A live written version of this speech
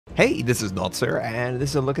Hey, this is Notser, and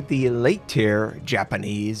this is a look at the late tier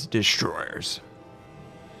Japanese destroyers.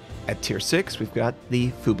 At tier 6, we've got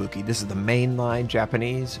the Fubuki. This is the mainline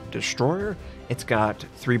Japanese destroyer. It's got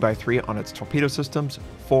 3x3 on its torpedo systems,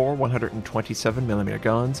 4 127mm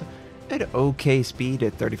guns, an okay speed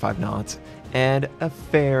at 35 knots, and a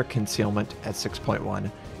fair concealment at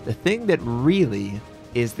 6.1. The thing that really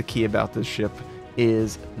is the key about this ship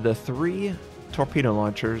is the 3 torpedo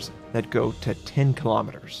launchers that go to 10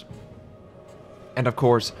 kilometers. And of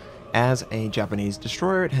course, as a Japanese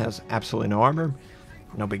destroyer, it has absolutely no armor.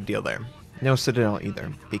 No big deal there. No citadel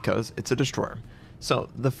either, because it's a destroyer. So,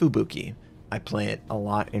 the Fubuki. I play it a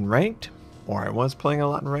lot in ranked, or I was playing a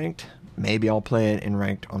lot in ranked. Maybe I'll play it in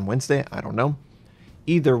ranked on Wednesday, I don't know.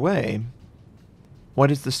 Either way,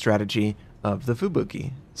 what is the strategy of the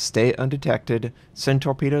Fubuki? Stay undetected, send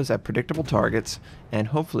torpedoes at predictable targets, and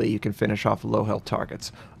hopefully you can finish off low-health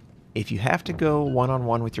targets. If you have to go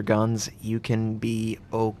one-on-one with your guns, you can be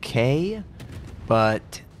okay,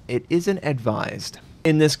 but it isn't advised.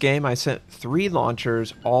 In this game, I sent 3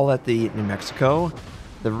 launchers all at the New Mexico.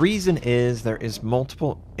 The reason is there is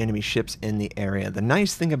multiple enemy ships in the area. The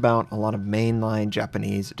nice thing about a lot of mainline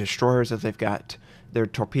Japanese destroyers is they've got their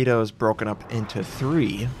torpedoes broken up into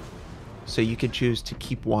 3, so you can choose to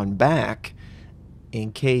keep one back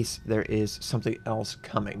in case there is something else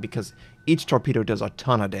coming, because each torpedo does a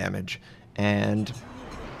ton of damage, and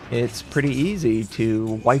it's pretty easy to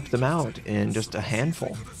wipe them out in just a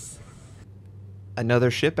handful. Another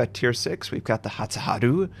ship at tier 6, we've got the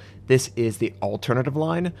Hatsuharu. This is the alternative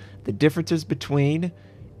line. The differences between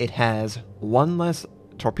it has 1 less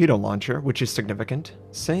torpedo launcher, which is significant,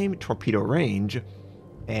 same torpedo range,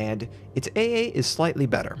 and its AA is slightly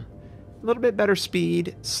better. A little bit better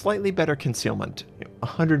speed, slightly better concealment.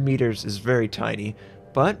 100 meters is very tiny,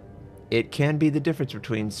 but it can be the difference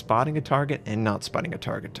between spotting a target and not spotting a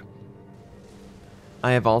target.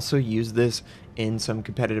 I have also used this in some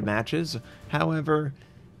competitive matches. However,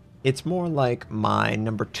 it's more like my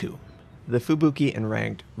number 2. The Fubuki in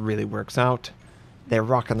ranked really works out. They're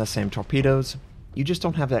rocking the same torpedoes. You just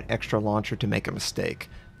don't have that extra launcher to make a mistake,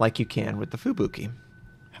 like you can with the Fubuki.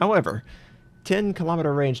 However,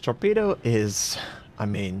 10-kilometer range torpedo is,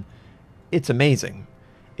 it's amazing.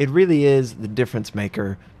 It really is the difference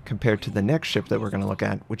maker compared to the next ship that we're going to look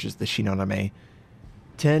at, which is the Shiratsuyu.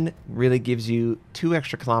 10 really gives you 2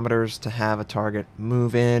 extra kilometers to have a target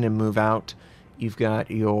move in and move out. You've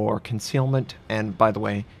got your concealment, and by the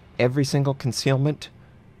way, every single concealment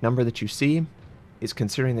number that you see is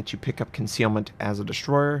considering that you pick up concealment as a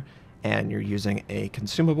destroyer and you're using a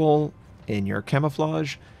consumable in your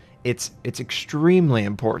camouflage. It's extremely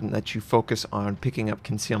important that you focus on picking up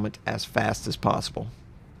concealment as fast as possible.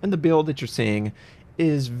 And the build that you're seeing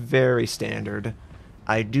is very standard.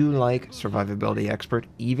 I do like Survivability Expert,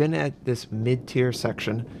 even at this mid-tier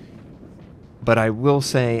section, but I will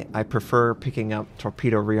say I prefer picking up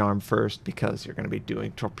Torpedo Rearm first because you're going to be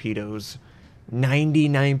doing torpedoes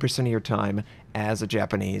 99% of your time as a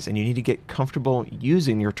Japanese, and you need to get comfortable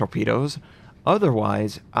using your torpedoes.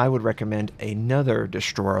 Otherwise, I would recommend another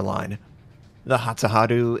destroyer line. The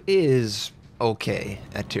Hatsuharu is okay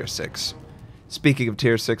at tier 6. Speaking of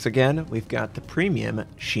tier 6 again, we've got the premium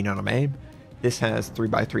Shiratsuyu. This has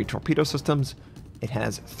 3x3 torpedo systems. It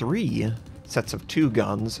has 3 sets of 2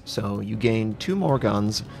 guns, so you gain 2 more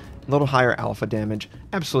guns, a little higher alpha damage,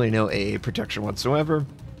 absolutely no AA protection whatsoever.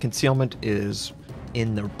 Concealment is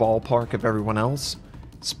in the ballpark of everyone else.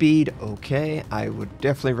 Speed, okay. I would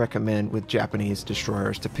definitely recommend with Japanese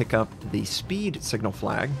destroyers to pick up the speed signal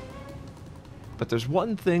flag. But there's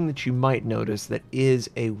one thing that you might notice that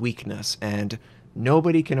is a weakness, and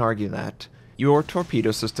nobody can argue that. Your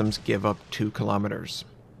torpedo systems give up 2 kilometers.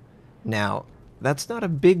 Now, that's not a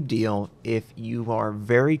big deal if you are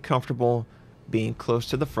very comfortable being close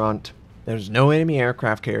to the front, there's no enemy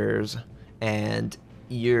aircraft carriers, and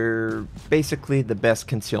you're basically the best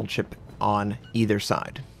concealed ship on either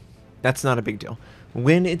side. That's not a big deal.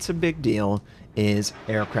 When it's a big deal is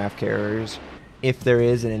aircraft carriers, if there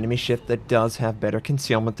is an enemy ship that does have better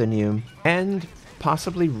concealment than you, and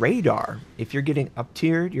possibly radar. If you're getting up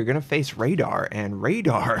tiered, you're going to face radar, and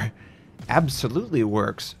radar absolutely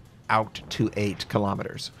works out to 8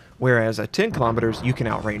 kilometers, whereas at 10 kilometers you can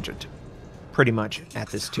outrange it pretty much at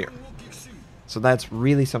this tier. So that's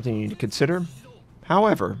really something you need to consider.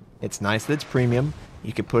 However, it's nice that it's premium.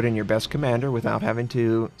 You can put in your best commander without having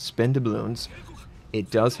to spin doubloons. It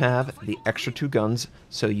does have the extra 2 guns,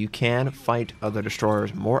 so you can fight other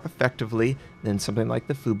destroyers more effectively than something like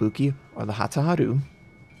the Fubuki or the Hatsuharu.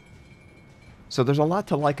 So there's a lot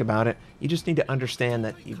to like about it. You just need to understand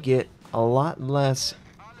that you get a lot less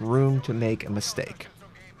room to make a mistake.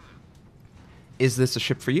 Is this a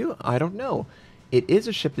ship for you? I don't know. It is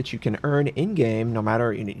a ship that you can earn in-game, no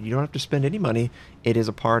matter, you don't have to spend any money. It is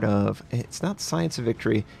a part of, it's not Science of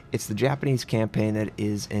Victory, it's the Japanese campaign that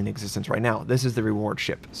is in existence right now. This is the reward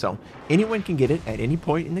ship. So anyone can get it at any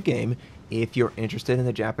point in the game. If you're interested in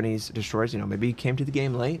the Japanese destroyers, maybe you came to the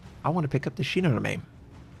game late, I want to pick up the Shiratsuyu.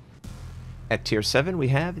 At tier 7, we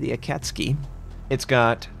have the Akizuki. It's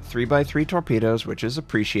got 3x3 torpedoes, which is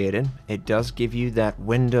appreciated. It does give you that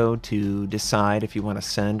window to decide if you want to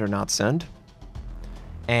send or not send.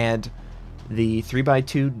 And the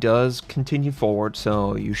 3x2 does continue forward,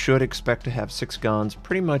 so you should expect to have 6 guns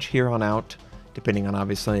pretty much here on out, depending on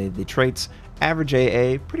obviously the traits. Average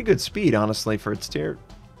AA, pretty good speed honestly for its tier.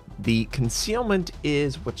 The concealment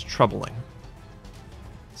is what's troubling.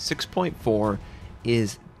 6.4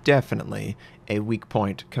 is definitely a weak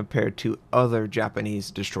point compared to other Japanese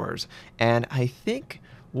destroyers, and I think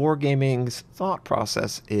Wargaming's thought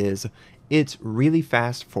process is it's really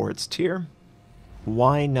fast for its tier.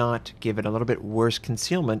 Why not give it a little bit worse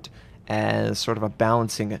concealment as sort of a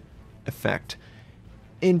balancing effect?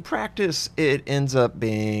 In practice, it ends up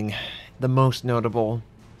being the most notable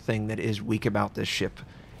thing that is weak about this ship.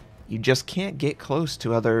 You just can't get close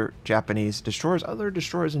to other Japanese destroyers, other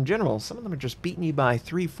destroyers in general. Some of them are just beating you by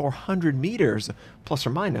 300-400 meters, plus or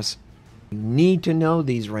minus. You need to know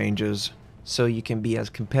these ranges so you can be as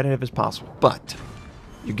competitive as possible. But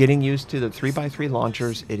you're getting used to the 3x3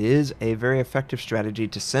 launchers. It is a very effective strategy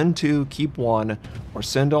to send 2, keep 1, or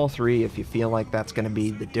send all 3 if you feel like that's going to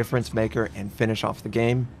be the difference maker and finish off the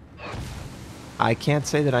game. I can't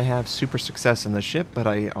say that I have super success in the ship, but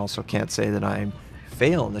I also can't say that I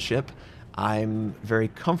fail in the ship. I'm very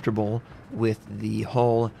comfortable with the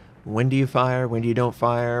whole when do you fire, when do you don't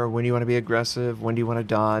fire, when do you want to be aggressive, when do you want to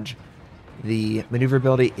dodge. The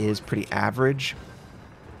maneuverability is pretty average,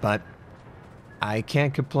 but I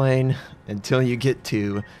can't complain until you get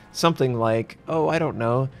to something like, oh, I don't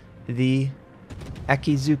know, the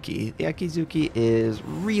Akizuki. The Akizuki is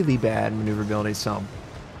really bad maneuverability, so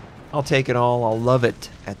I'll take it all. I'll love it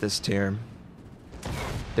at this tier.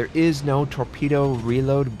 There is no torpedo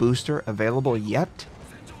reload booster available yet.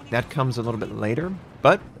 That comes a little bit later,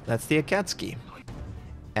 but that's the Akizuki.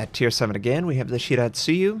 At tier 7 again, we have the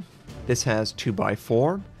Shiratsuyu. This has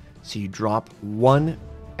 2x4, so you drop 1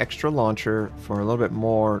 extra launcher for a little bit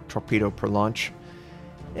more torpedo per launch.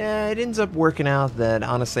 It ends up working out that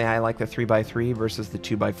honestly I like the 3x3 versus the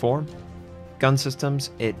 2x4. Gun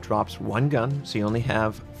systems, it drops 1 gun, so you only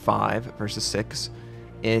have 5 versus 6.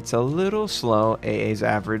 It's a little slow, AA's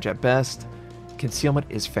average at best. Concealment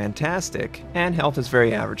is fantastic, and health is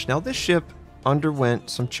very average. Now this ship underwent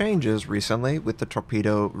some changes recently with the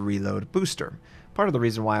torpedo reload booster. Part of the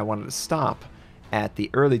reason why I wanted to stop at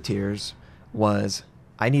the early tiers was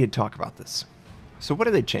I needed to talk about this. So what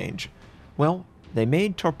did they change? Well, they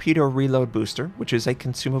made torpedo reload booster, which is a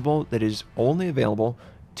consumable that is only available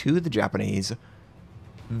to the Japanese,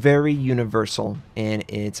 very universal in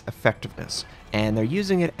its effectiveness. And they're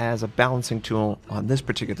using it as a balancing tool on this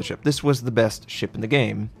particular ship. This was the best ship in the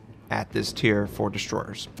game at this tier for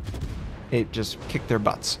destroyers. It just kicked their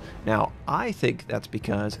butts. Now, I think that's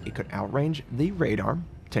because it could outrange the radar,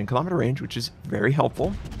 10-kilometer range, which is very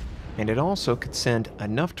helpful. And it also could send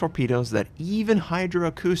enough torpedoes that even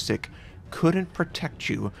hydroacoustic couldn't protect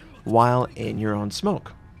you while in your own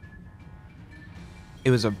smoke.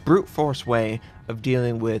 It was a brute force way of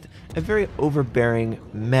dealing with a very overbearing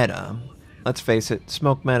meta. Let's face it,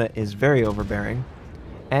 smoke meta is very overbearing,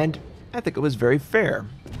 and I think it was very fair.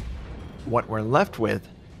 What we're left with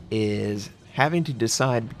is having to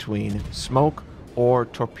decide between smoke or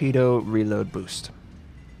torpedo reload boost.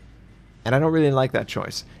 And I don't really like that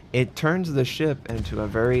choice. It turns the ship into a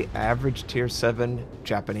very average tier 7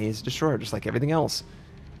 Japanese destroyer, just like everything else.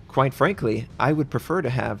 Quite frankly, I would prefer to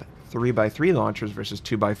have 3x3 launchers versus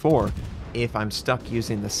 2x4 if I'm stuck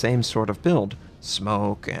using the same sort of build.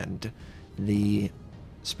 Smoke and the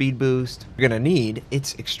speed boost you're going to need,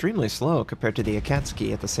 it's extremely slow compared to the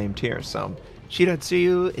Akizuki at the same tier. So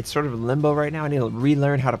Shiratsuyu, it's sort of in limbo right now. I need to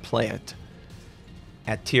relearn how to play it.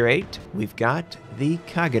 At tier 8, we've got the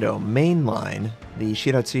Kagero mainline. The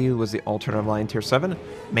Shiratsuyu was the alternative line tier 7.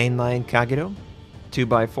 Mainline Kagero,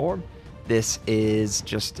 2x4. This is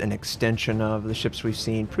just an extension of the ships we've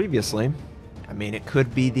seen previously. I mean, it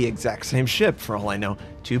could be the exact same ship for all I know.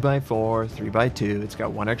 2x4, 3x2, it's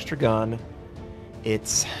got 1 extra gun.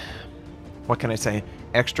 It's, what can I say?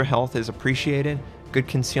 Extra health is appreciated. Good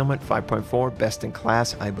concealment, 5.4, best in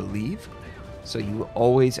class, I believe. So you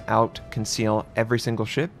always out-conceal every single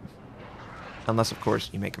ship. Unless, of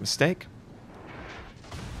course, you make a mistake.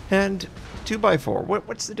 And 2x4.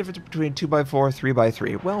 What's the difference between 2x4,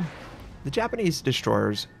 3x3? Well, The Japanese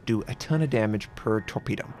destroyers do a ton of damage per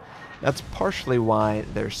torpedo. That's partially why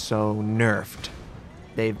they're so nerfed.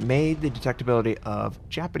 They've made the detectability of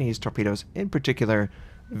Japanese torpedoes in particular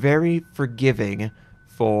very forgiving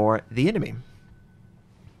for the enemy.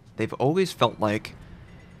 They've always felt like,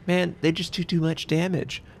 man, they just do too much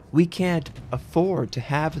damage. We can't afford to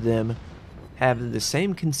have them have the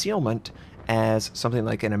same concealment as something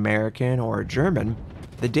like an American or a German.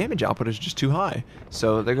 The damage output is just too high,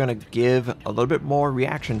 so they're going to give a little bit more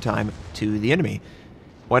reaction time to the enemy.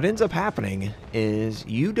 What ends up happening is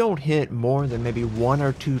you don't hit more than maybe 1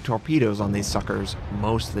 or 2 torpedoes on these suckers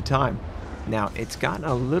most of the time. Now, it's gotten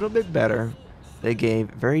a little bit better. They gave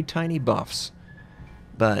very tiny buffs,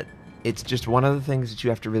 but it's just one of the things that you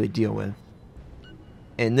have to really deal with.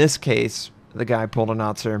 In this case, the guy pulled a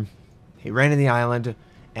Notser. He ran in the island,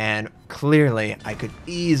 and clearly I could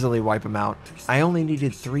easily wipe him out. I only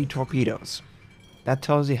needed 3 torpedoes. That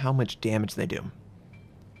tells you how much damage they do.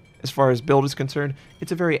 As far as build is concerned,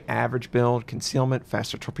 it's a very average build. Concealment,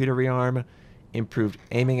 faster torpedo rearm, improved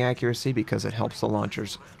aiming accuracy because it helps the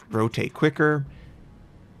launchers rotate quicker.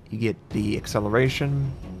 You get the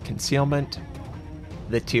acceleration, concealment.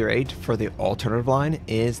 The Tier 8 for the alternative line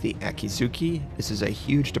is the Akizuki. This is a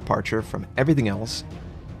huge departure from everything else.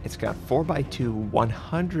 It's got 4x2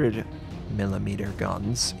 100mm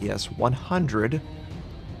guns. Yes, 100.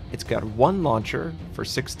 It's got 1 launcher for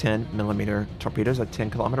 610mm torpedoes at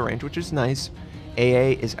 10km range, which is nice.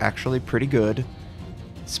 AA is actually pretty good.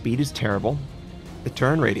 Speed is terrible. The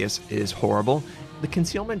turn radius is horrible. The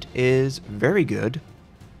concealment is very good.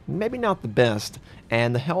 Maybe not the best.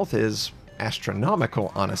 And the health is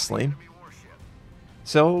astronomical, honestly.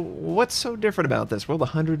 So what's so different about this? Well, the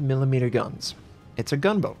 100mm guns. It's a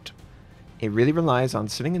gunboat. It really relies on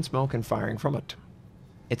sitting in smoke and firing from it.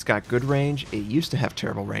 It's got good range. It used to have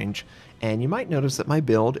terrible range. And you might notice that my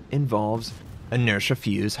build involves inertia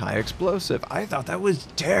fuse high explosive. I thought that was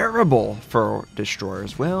terrible for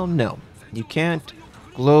destroyers. Well, no. You can't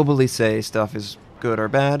globally say stuff is good or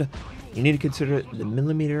bad. You need to consider the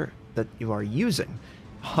millimeter that you are using.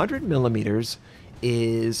 100mm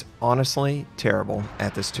is honestly terrible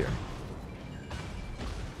at this tier.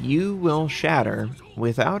 You will shatter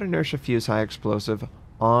without inertia fuse high explosive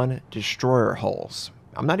on destroyer hulls.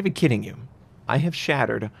 I'm not even kidding you. I have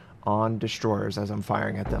shattered on destroyers as I'm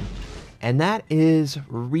firing at them. And that is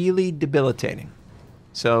really debilitating.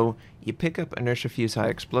 So you pick up inertia fuse high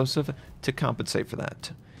explosive to compensate for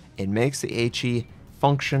that. It makes the HE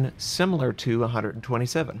function similar to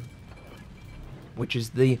 127, which is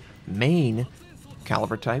the main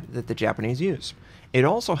caliber type that the Japanese use. It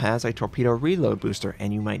also has a torpedo reload booster,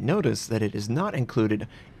 and you might notice that it is not included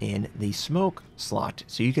in the smoke slot,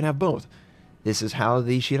 so you can have both. This is how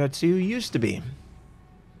the Shiratsuyu used to be.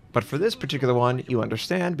 But for this particular one, you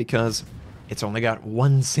understand because it's only got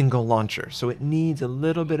 1 single launcher, so it needs a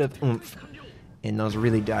little bit of oomph in those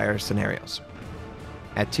really dire scenarios.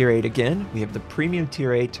 At Tier 8 again, we have the premium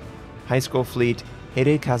Tier 8 high school fleet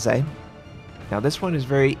Hirekaze. Now this one is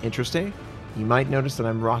very interesting. You might notice that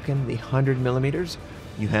I'm rocking the 100mm.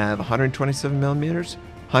 You have 127mm,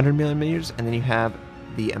 100mm, and then you have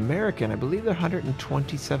the American. I believe they're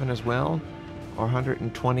 127 as well, or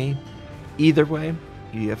 120. Either way,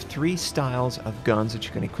 you have 3 styles of guns that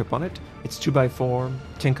you can equip on it. It's 2x4,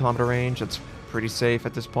 10km range. That's pretty safe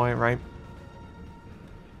at this point, right?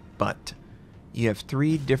 But you have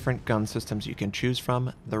 3 different gun systems you can choose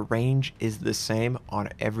from. The range is the same on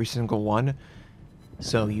every single one,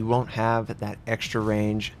 so you won't have that extra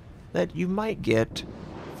range that you might get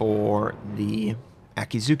for the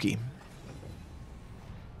Akizuki.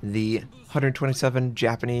 The 127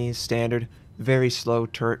 Japanese standard, very slow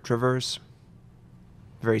turret traverse,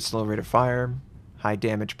 very slow rate of fire, high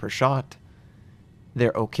damage per shot.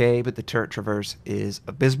 They're okay, but the turret traverse is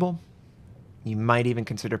abysmal. You might even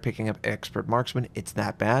consider picking up expert marksman. It's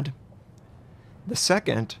that bad. The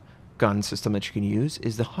second gun system that you can use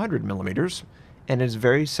is the 100mm, and is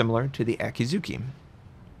very similar to the Akizuki. And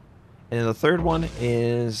then the third one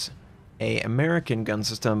is an American gun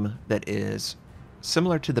system that is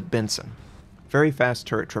similar to the Benson. Very fast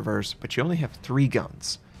turret traverse, but you only have 3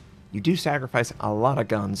 guns. You do sacrifice a lot of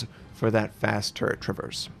guns for that fast turret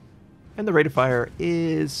traverse. And the rate of fire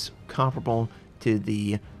is comparable to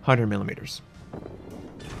the 100mm.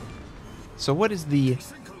 So what is the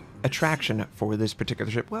attraction for this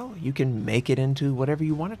particular ship? Well, you can make it into whatever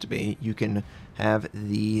you want it to be. You can have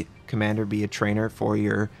the commander be a trainer for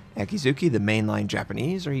your Akizuki, the mainline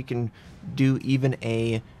Japanese, or you can do even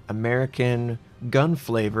a American gun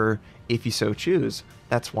flavor if you so choose.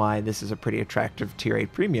 That's why this is a pretty attractive Tier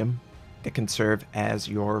 8 premium that can serve as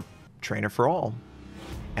your trainer for all.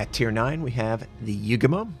 At tier 9, we have the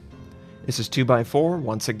Yugumo. This is 2x4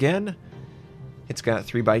 once again. It's got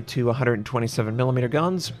 3x2 127mm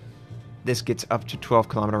guns. This gets up to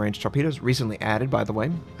 12km range torpedoes, recently added, by the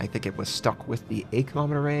way. I think it was stuck with the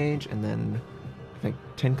 8km range and then I think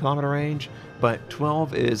 10km range, but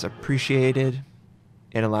 12 is appreciated.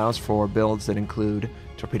 It allows for builds that include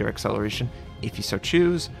torpedo acceleration, if you so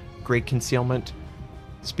choose, great concealment,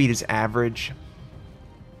 speed is average,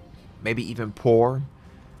 maybe even poor.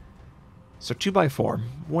 So 2x4,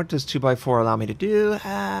 what does 2x4 allow me to do?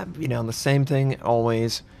 You know, the same thing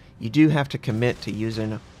always. You do have to commit to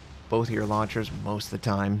using both of your launchers most of the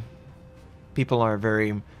time. People are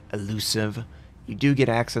very elusive. You do get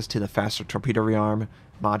access to the faster torpedo rearm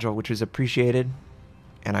module, which is appreciated,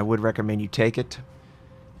 and I would recommend you take it.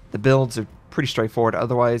 The builds are pretty straightforward.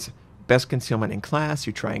 Otherwise, best concealment in class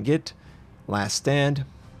you try and get. Last stand,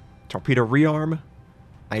 torpedo rearm.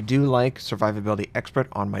 I do like survivability expert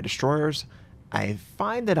on my destroyers. I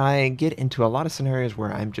find that I get into a lot of scenarios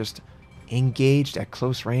where I'm just engaged at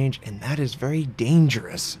close range, and that is very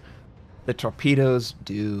dangerous. The torpedoes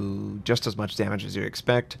do just as much damage as you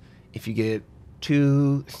expect. If you get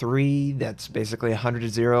 2, 3, that's basically 100 to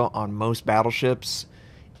 0 on most battleships.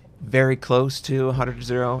 Very close to 100 to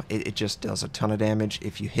 0. It just does a ton of damage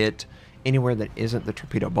if you hit anywhere that isn't the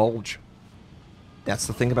torpedo bulge. That's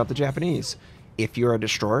the thing about the Japanese. If you're a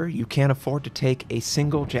destroyer, you can't afford to take a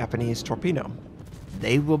single Japanese torpedo.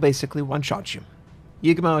 They will basically one-shot you.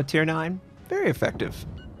 Yugumo at tier 9, very effective.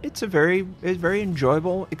 It's a very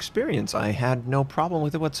enjoyable experience. I had no problem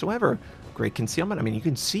with it whatsoever. Great concealment. I mean, you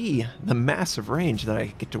can see the massive range that I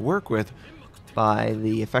get to work with by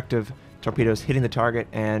the effective torpedoes hitting the target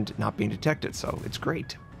and not being detected, so it's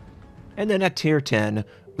great. And then at tier 10,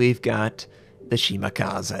 we've got the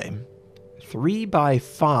Shiratsuyu.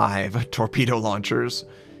 3x5 torpedo launchers.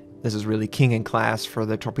 This is really king in class for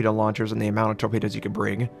the torpedo launchers and the amount of torpedoes you can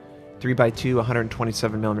bring. 3x2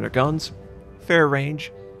 127mm guns. Fair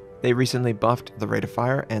range. They recently buffed the rate of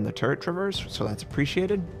fire and the turret traverse, so that's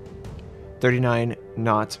appreciated. 39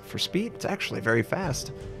 knots for speed. It's actually very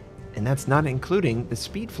fast. And that's not including the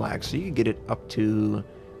speed flag, so you can get it up to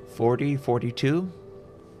 40, 42.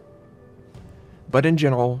 But in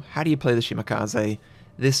general, how do you play the Shiratsuyu?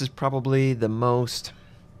 This is probably the most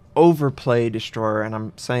overplayed destroyer, and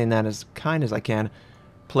I'm saying that as kind as I can.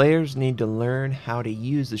 Players need to learn how to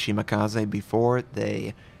use the Shiratsuyu before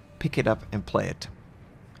they pick it up and play it.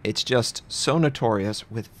 It's just so notorious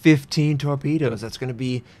with 15 torpedoes. That's going to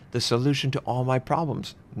be the solution to all my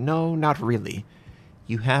problems. No, not really.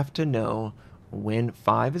 You have to know when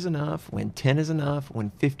 5 is enough, when 10 is enough,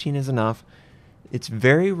 when 15 is enough. It's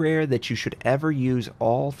very rare that you should ever use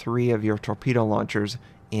all 3 of your torpedo launchers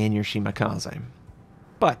in your Shiratsuyu.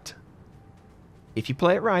 But if you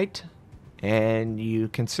play it right and you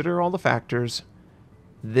consider all the factors,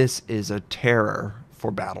 this is a terror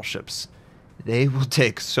for battleships. They will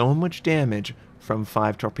take so much damage from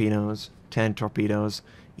 5 torpedoes, 10 torpedoes.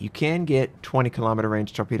 You can get 20km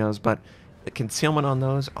range torpedoes, but the concealment on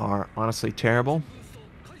those are honestly terrible.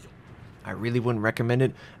 I really wouldn't recommend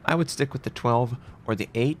it. I would stick with the 12 or the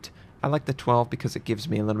 8. I like the 12 because it gives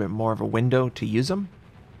me a little bit more of a window to use them.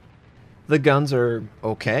 The guns are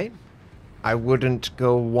okay. I wouldn't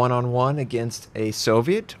go one-on-one against a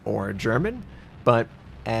Soviet or a German, but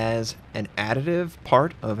as an additive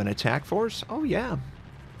part of an attack force, oh yeah.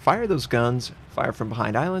 Fire those guns, fire from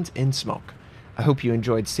behind islands in smoke. I hope you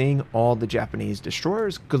enjoyed seeing all the Japanese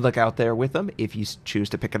destroyers. Good luck out there with them if you choose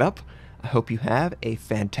to pick it up. I hope you have a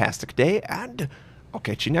fantastic day, and I'll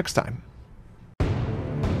catch you next time.